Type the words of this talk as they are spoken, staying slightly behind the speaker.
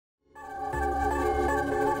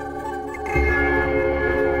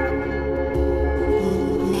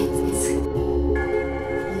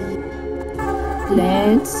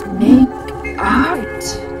Let's make art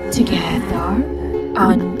together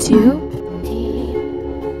until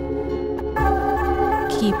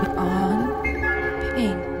keep on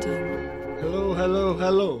painting. Hello, hello,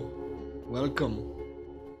 hello. Welcome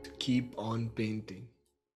to Keep On Painting.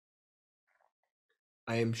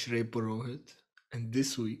 I am Shrey Purohit, and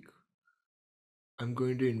this week I'm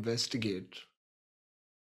going to investigate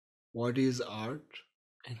what is art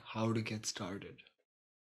and how to get started.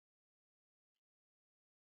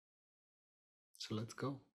 So let's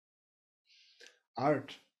go.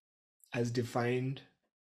 Art, as defined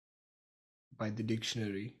by the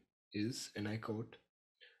dictionary, is, and I quote,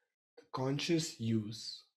 the conscious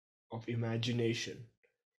use of imagination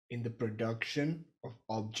in the production of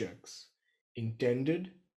objects intended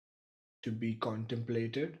to be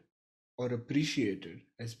contemplated or appreciated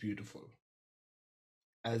as beautiful,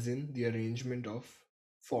 as in the arrangement of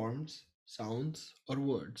forms, sounds, or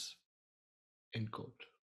words. End quote.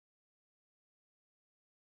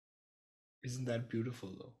 Isn't that beautiful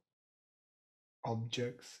though?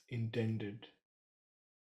 Objects intended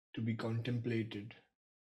to be contemplated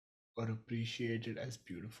or appreciated as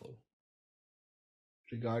beautiful,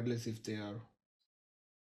 regardless if they are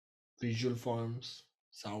visual forms,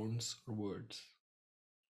 sounds, or words.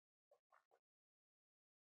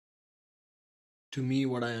 To me,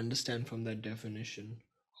 what I understand from that definition,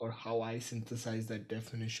 or how I synthesize that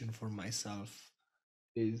definition for myself,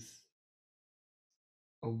 is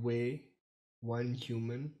a way one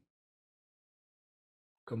human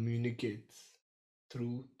communicates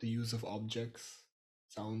through the use of objects,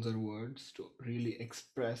 sounds, or words to really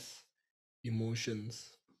express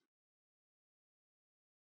emotions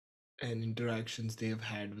and interactions they have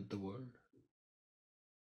had with the world.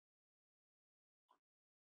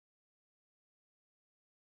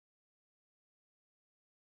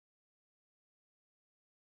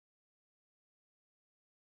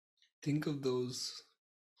 Think of those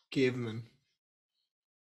cavemen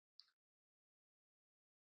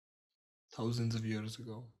thousands of years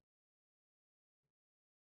ago.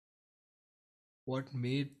 What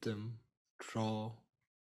made them draw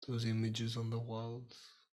those images on the walls?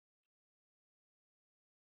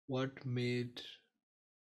 What made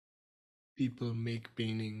people make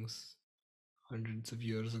paintings hundreds of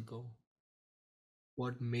years ago?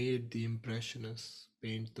 What made the Impressionists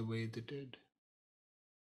paint the way they did?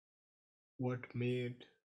 What made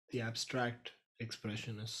the abstract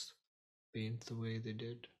expressionists paint the way they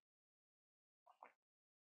did?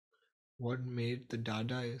 What made the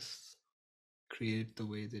Dadaists create the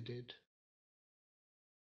way they did?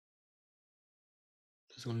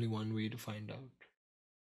 There's only one way to find out,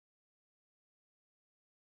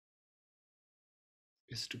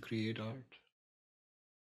 is to create art.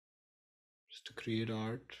 Is to create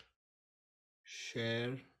art,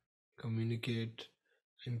 share, communicate,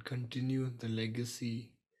 and continue the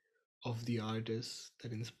legacy of the artists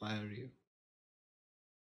that inspire you.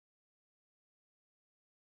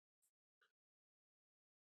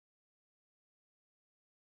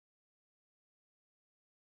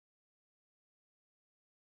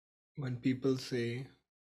 When people say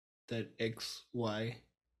that X, Y,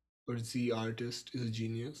 or Z artist is a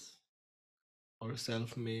genius, or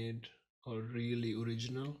self made, or really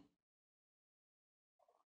original,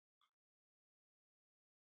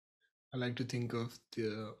 I like to think of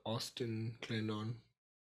the Austin Klenon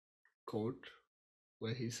quote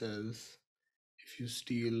where he says, if you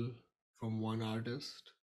steal from one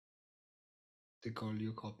artist, they call you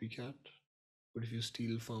a copycat. But if you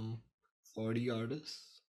steal from 40 artists,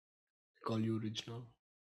 they call you original.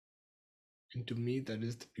 And to me, that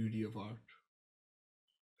is the beauty of art.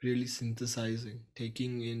 Really synthesizing,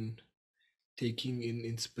 taking in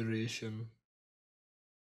inspiration,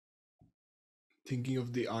 thinking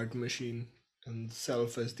of the art machine and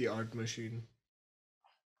self as the art machine,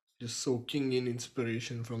 just soaking in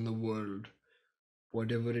inspiration from the world,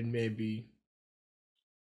 whatever it may be,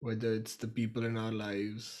 whether it's the people in our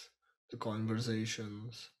lives, the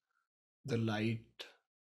conversations, the light,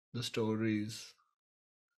 the stories,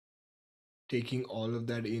 taking all of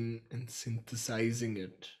that in and synthesizing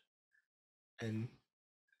it and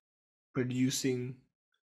producing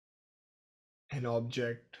an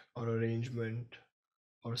object or arrangement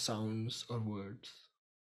or sounds or words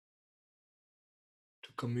to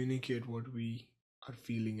communicate what we are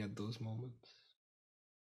feeling at those moments.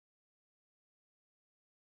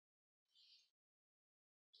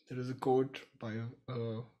 There is a quote by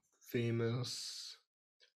a famous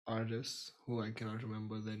artist who I cannot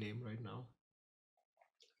remember their name right now,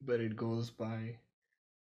 but it goes by,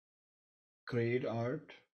 great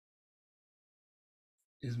art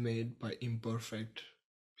is made by imperfect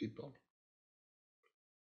people.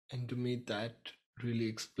 And to me, that really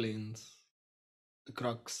explains the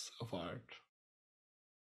crux of art.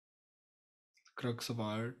 The crux of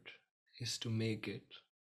art is to make it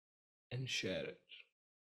and share it.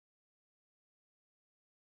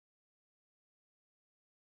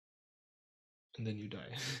 And then you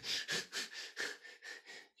die.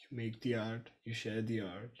 You make the art, you share the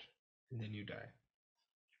art, and then you die.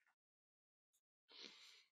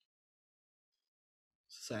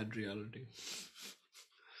 Sad reality.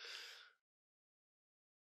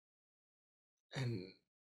 And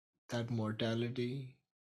that mortality,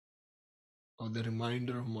 or the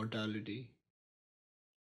reminder of mortality,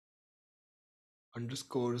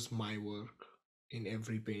 underscores my work in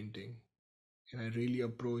every painting. And I really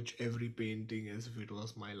approach every painting as if it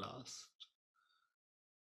was my last.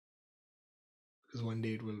 Because one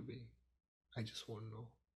day it will be. I just won't know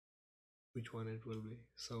which one it will be.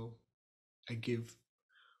 So I give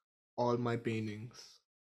all my paintings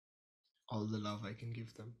all the love I can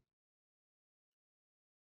give them.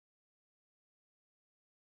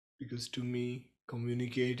 Because to me,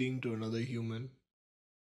 communicating to another human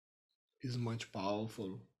is much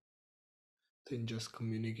powerful than just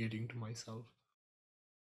communicating to myself.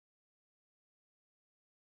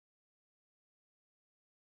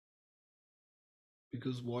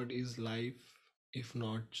 Because what is life if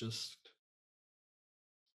not just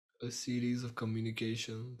a series of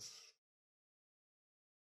communications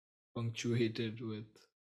punctuated with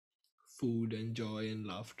food and joy and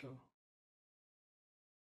laughter?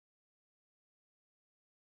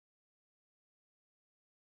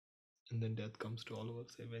 And then death comes to all of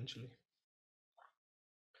us eventually.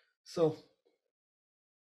 So,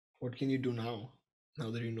 what can you do now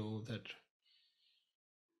that you know that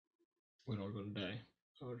we're all going to die?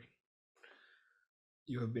 Or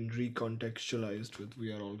you have been recontextualized with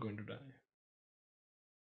we are all going to die.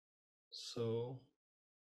 So,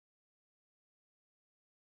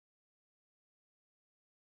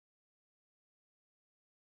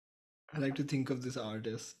 I like to think of this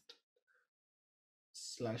artist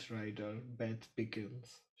slash writer, Beth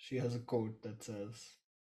Pickens. She has a quote that says,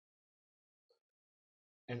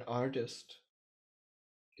 "An artist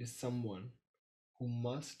is someone who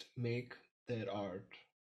must make their art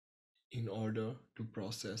in order to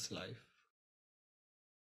process life."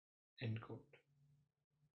 End quote.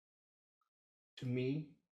 To me,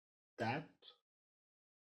 that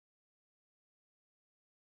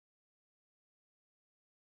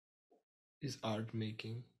is art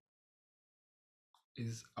making.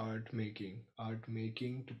 Art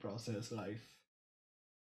making to process life,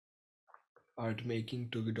 art making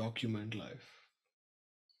to document life.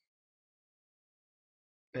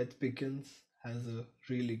 Beth Pickens has a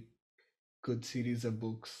really good series of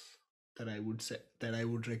books that I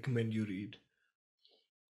would recommend you read.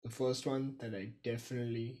 The first one that I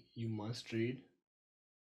definitely you must read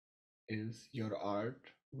is Your Art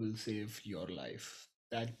Will Save Your Life.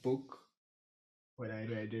 That book, when I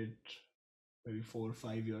read it maybe 4 or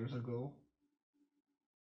 5 years ago,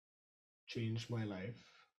 changed my life,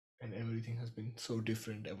 and everything has been so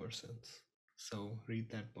different ever since. So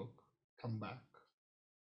read that book, come back,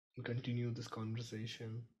 and continue this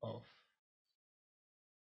conversation of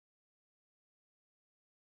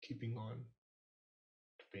keeping on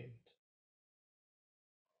to paint.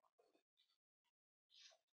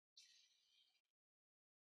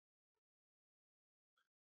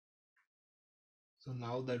 So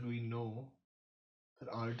now that we know that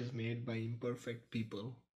art is made by imperfect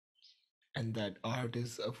people and that art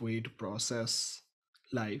is a way to process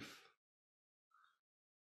life,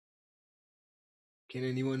 can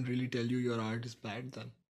anyone really tell you your art is bad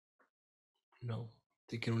then? No,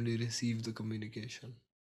 they can only receive the communication.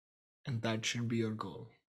 And that should be your goal,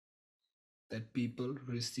 that people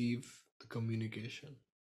receive the communication,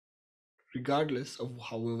 regardless of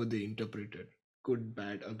however they interpret it, good,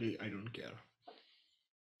 bad, ugly, I don't care.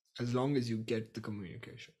 As long as you get the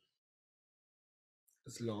communication.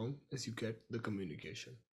 As long as you get the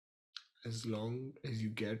communication. As long as you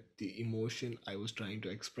get the emotion I was trying to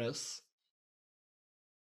express,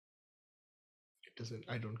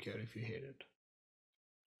 I don't care if you hate it.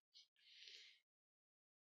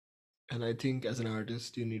 And I think as an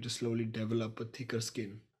artist, you need to slowly develop a thicker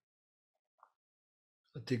skin.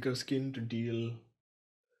 A thicker skin to deal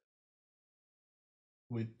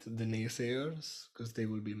with the naysayers, because there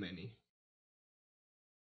will be many.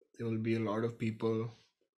 There will be a lot of people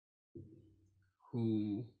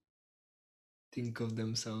who think of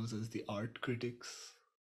themselves as the art critics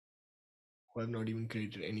who have not even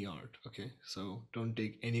created any art. Okay, so don't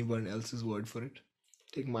take anyone else's word for it.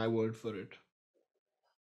 Take my word for it.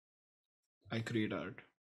 I create art.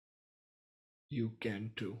 You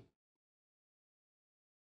can too.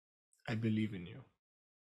 I believe in you.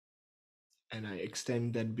 And I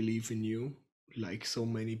extend that belief in you like so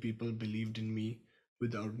many people believed in me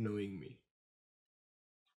without knowing me.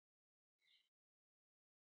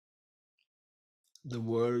 The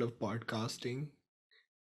world of podcasting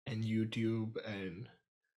and YouTube and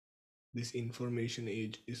this information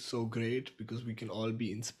age is so great because we can all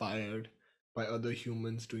be inspired by other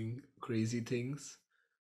humans doing crazy things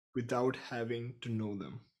without having to know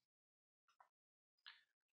them.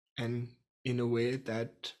 And in a way,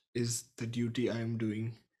 that is the duty I am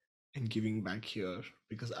doing and giving back here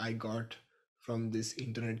because I got from this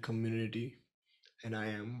internet community and I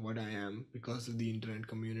am what I am because of the internet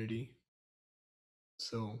community.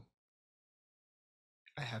 So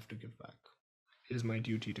I have to give back. It is my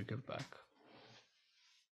duty to give back.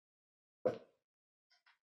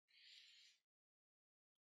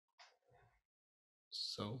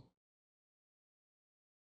 So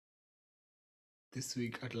this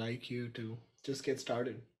week, I'd like you to just get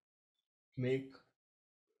started. Make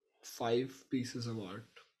 5 pieces of art,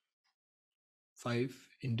 5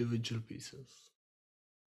 individual pieces.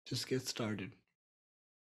 Just get started.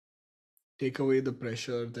 Take away the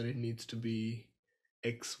pressure that it needs to be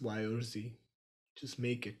X, Y, or Z. Just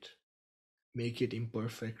make it. Make it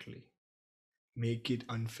imperfectly. Make it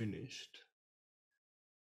unfinished.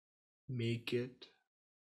 Make it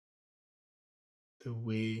the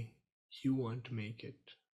way you want to make it.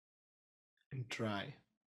 And try,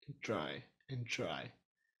 and try, and try.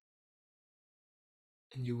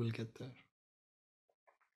 And you will get there.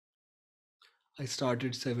 I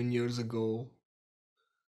started 7 years ago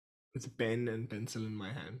with a pen and pencil in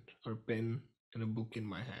my hand, or pen and a book in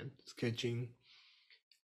my hand, sketching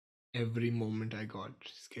every moment I got,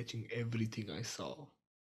 sketching everything I saw.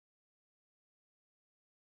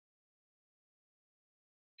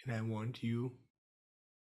 And I want you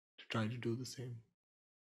to try to do the same.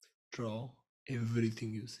 Draw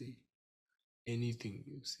everything you see, anything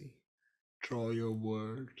you see. Draw your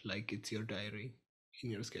world like it's your diary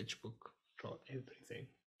in your sketchbook. Draw everything.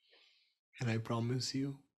 And I promise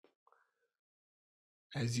you,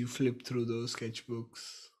 as you flip through those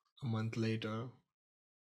sketchbooks a month later,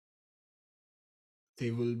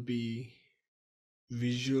 they will be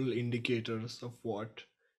visual indicators of what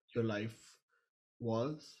your life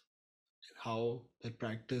was and how that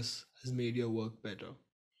practice has made your work better.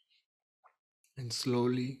 And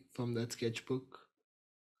slowly from that sketchbook,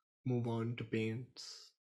 move on to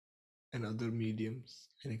paints and other mediums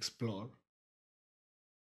and explore.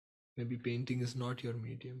 Maybe painting is not your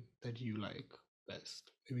medium that you like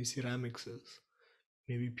best. Maybe ceramics is.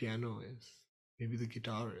 Maybe piano is. Maybe the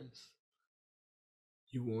guitar is.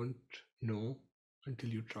 You won't know until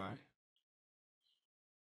you try.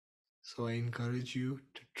 So I encourage you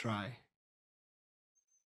to try.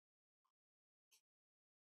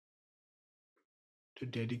 To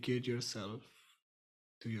dedicate yourself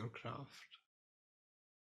to your craft.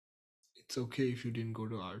 It's okay if you didn't go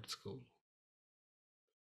to art school.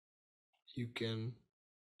 You can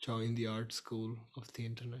join the art school of the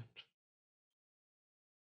internet.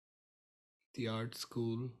 The art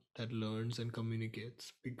school that learns and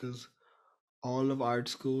communicates, because all of art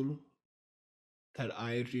school that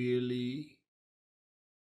I really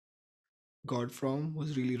got from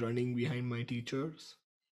was really running behind my teachers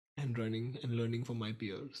and running and learning from my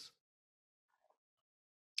peers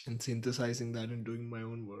and synthesizing that and doing my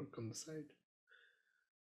own work on the side,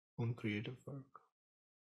 own creative work.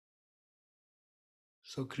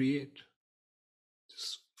 So create,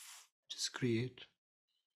 just create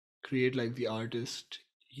like the artist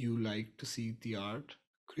you like to see the art.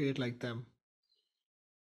 Create like them.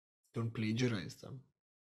 Don't plagiarize them,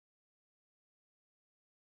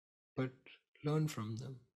 but learn from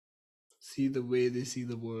them. See the way they see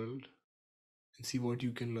the world and see what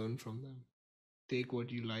you can learn from them. Take what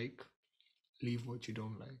you like, leave what you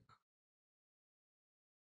don't like.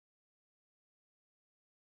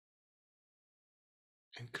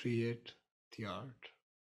 And create the art.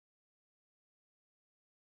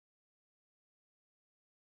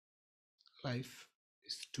 Life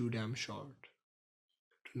is too damn short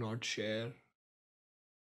to not share,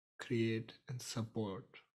 create, and support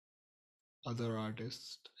other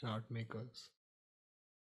artists and art makers.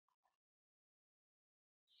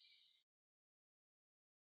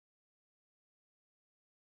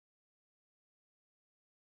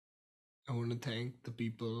 I want to thank the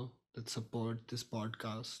people that support this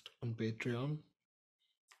podcast on Patreon.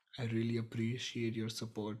 I really appreciate your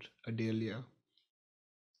support, Adelia,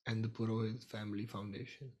 and the Purohit Family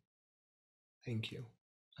Foundation. Thank you.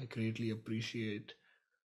 I greatly appreciate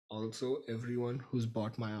also everyone who's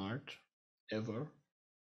bought my art, ever.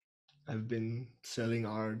 I've been selling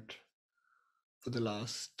art for the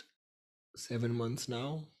last 7 months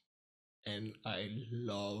now, and I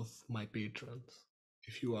love my patrons.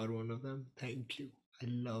 If you are one of them, thank you. I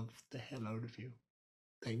love the hell out of you.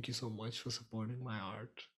 Thank you so much for supporting my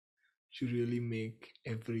art. You really make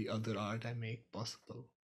every other art I make possible.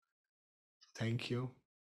 Thank you.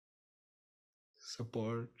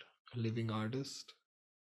 Support a living artist,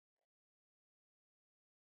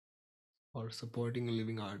 or supporting a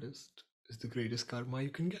living artist is the greatest karma you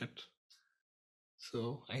can get.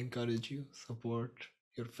 So I encourage you, support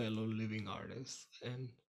your fellow living artists and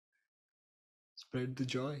spread the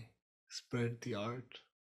joy, spread the art,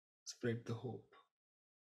 spread the hope.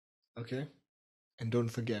 Okay? And don't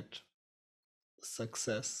forget,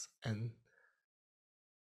 success and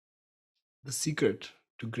the secret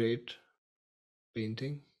to great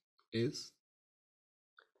painting is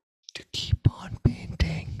to keep on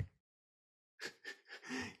painting.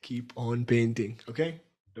 Keep on painting. Okay?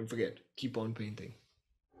 Don't forget, keep on painting.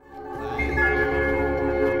 Bye.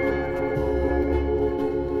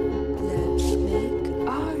 Let's make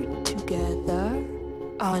art together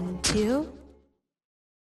until